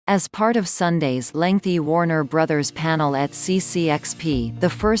As part of Sunday's lengthy Warner Bros. Panel at CCXP, the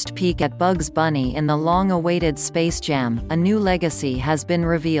first peek at Bugs Bunny in the long-awaited Space Jam: A New Legacy has been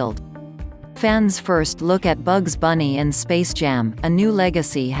revealed. Fans' first look at Bugs Bunny in Space Jam: A New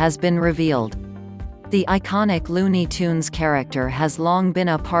Legacy has been revealed. The iconic Looney Tunes character has long been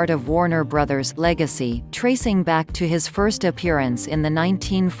a part of Warner Bros.' legacy, tracing back to his first appearance in the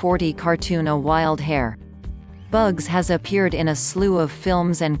 1940 cartoon A Wild Hare. Bugs has appeared in a slew of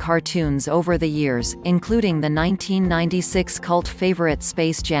films and cartoons over the years, including the 1996 cult favorite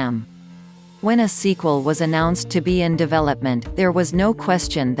Space Jam. When a sequel was announced to be in development, there was no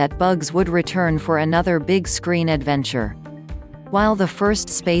question that Bugs would return for another big-screen adventure. While the first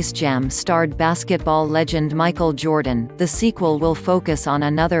Space Jam starred basketball legend Michael Jordan, the sequel will focus on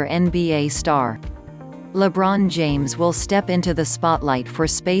another NBA star. LeBron James will step into the spotlight for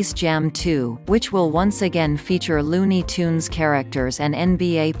Space Jam 2, which will once again feature Looney Tunes characters and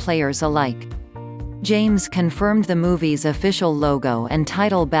NBA players alike. James confirmed the movie's official logo and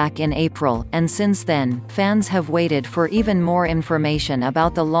title back in April, and since then, fans have waited for even more information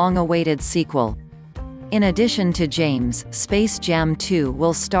about the long-awaited sequel. In addition to James, Space Jam 2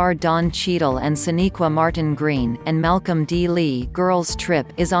 will star Don Cheadle and Sonequa Martin Green, and Malcolm D. Lee, Girls Trip,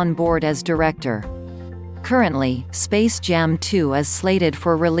 is on board as director. Currently, Space Jam 2 is slated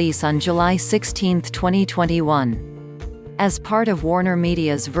for release on July 16, 2021. As part of Warner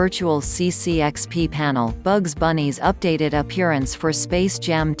Media's virtual CCXP panel, Bugs Bunny's updated appearance for Space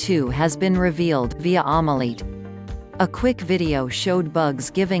Jam 2 has been revealed via 𝐂𝐸. A quick video showed Bugs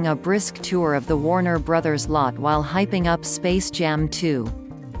giving a brisk tour of the Warner Bros. Lot while hyping up Space Jam 2.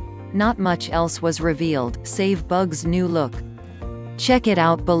 Not much else was revealed, save Bugs' new look. Check it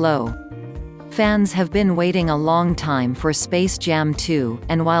out below. Fans have been waiting a long time for Space Jam 2,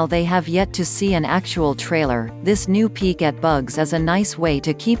 and while they have yet to see an actual trailer, this new peek at Bugs is a nice way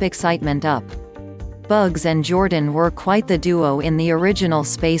to keep excitement up. Bugs and Jordan were quite the duo in the original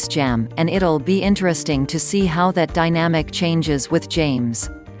Space Jam, and it'll be interesting to see how that dynamic changes with James.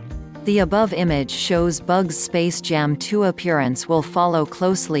 The above image shows Bugs' Space Jam 2 appearance will follow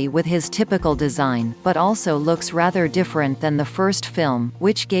closely with his typical design, but also looks rather different than the first film,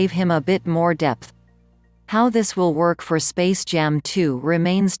 which gave him a bit more depth. How this will work for Space Jam 2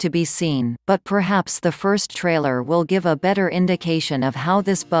 remains to be seen, but perhaps the first trailer will give a better indication of how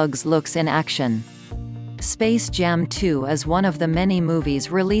this Bugs looks in action. Space Jam 2 is one of the many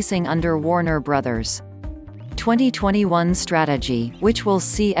movies releasing under Warner Bros. 2021 strategy, which will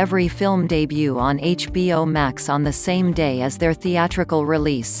see every film debut on HBO Max on the same day as their theatrical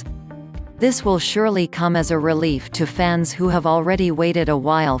release. This will surely come as a relief to fans who have already waited a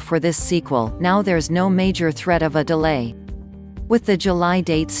while for this sequel. Now there's no major threat of a delay. With the July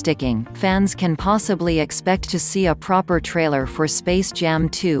date sticking, fans can possibly expect to see a proper trailer for Space Jam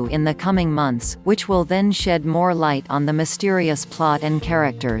 2 in the coming months, which will then shed more light on the mysterious plot and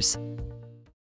characters.